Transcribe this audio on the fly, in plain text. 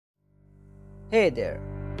Hey there,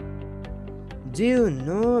 do you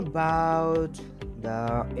know about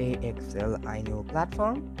the AXL INU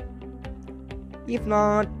platform? If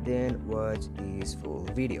not, then watch this full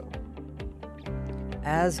video.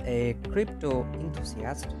 As a crypto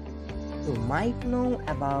enthusiast, you might know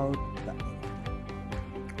about the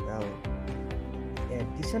well, a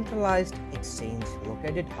decentralized exchange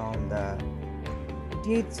located on the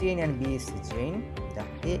ETH chain and BSC chain, the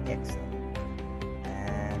AXL.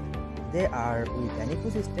 They are with an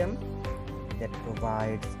ecosystem that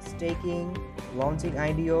provides staking, launching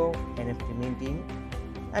IDO, NFT minting,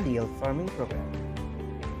 and yield farming program.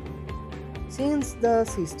 Since the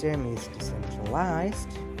system is decentralized,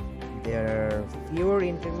 there are fewer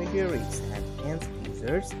intermediaries and hence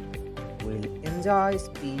users will enjoy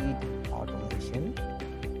speed, automation,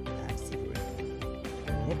 and security.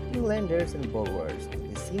 Connecting lenders and borrowers will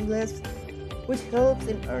be seamless, which helps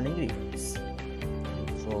in earning rewards.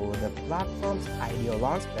 So the platform's IDO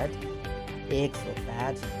launchpad, AXL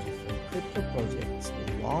different crypto projects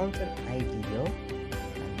will launch an IDO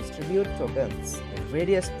and distribute tokens. And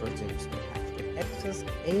various projects will have to access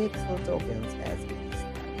AXL tokens as it is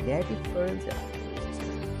native currency of the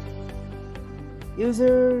system.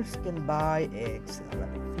 Users can buy AXL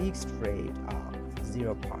at a fixed rate of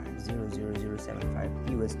 0.00075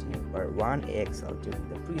 USD per 1 AXL during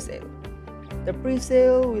the pre-sale. The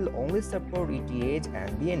pre-sale will only support ETH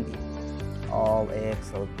and BNB. All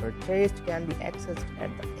AXL purchased can be accessed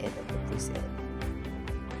at the end of the pre-sale.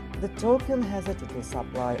 The token has a total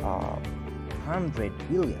supply of 100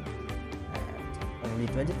 billion and only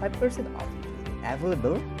 25% of it will be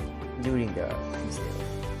available during the pre-sale.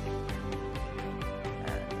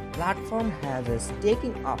 The platform has a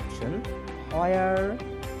staking option where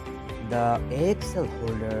the AXL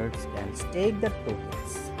holders can stake the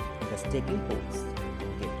tokens. The staking pools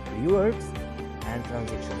get rewards and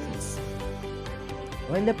transaction fees.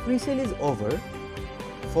 When the pre-sale is over,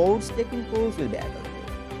 4 staking pools will be available,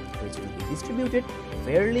 which will be distributed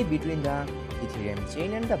fairly between the Ethereum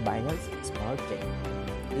chain and the Binance Smart chain.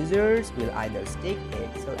 Users will either stake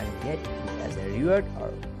AXL and get it as a reward,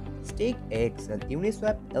 or stake AXL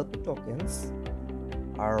Uniswap LP tokens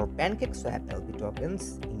or PancakeSwap LP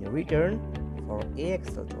tokens in return for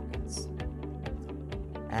AXL tokens.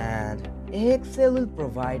 And AXL will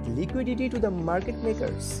provide liquidity to the market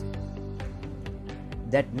makers.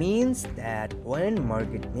 That means that when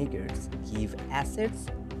market makers give assets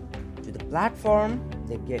to the platform,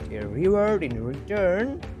 they get a reward in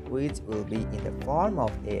return, which will be in the form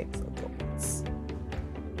of AXL tokens.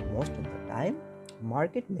 Most of the time,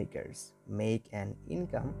 market makers make an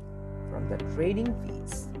income from the trading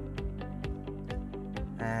fees.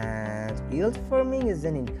 And yield farming is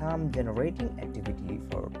an income generating activity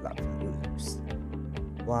for platform users.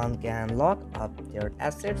 One can lock up their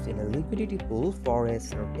assets in a liquidity pool for a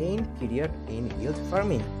certain period in yield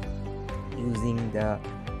farming using the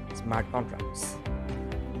smart contracts.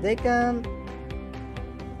 They can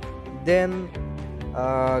then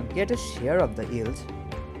get a share of the yield,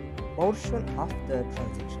 portion of the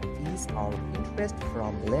transaction fees or interest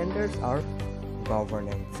from lenders or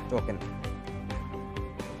governance token.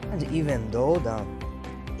 And even though the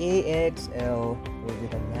AXL will be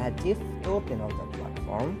the native token of the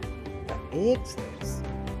platform, the AXLs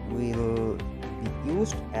will be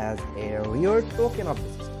used as a reward token of the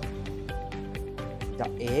system. The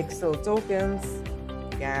AXL tokens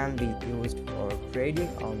can be used for trading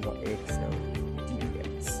on the AXL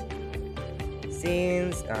DEX.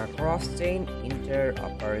 Since cross-chain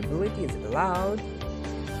interoperability is allowed,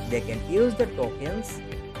 they can use the tokens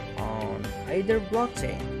on either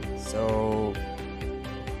blockchain. So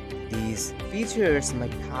these features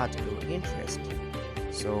might catch your interest.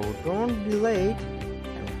 So don't be late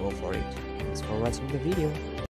and go for it. Thanks for watching the video.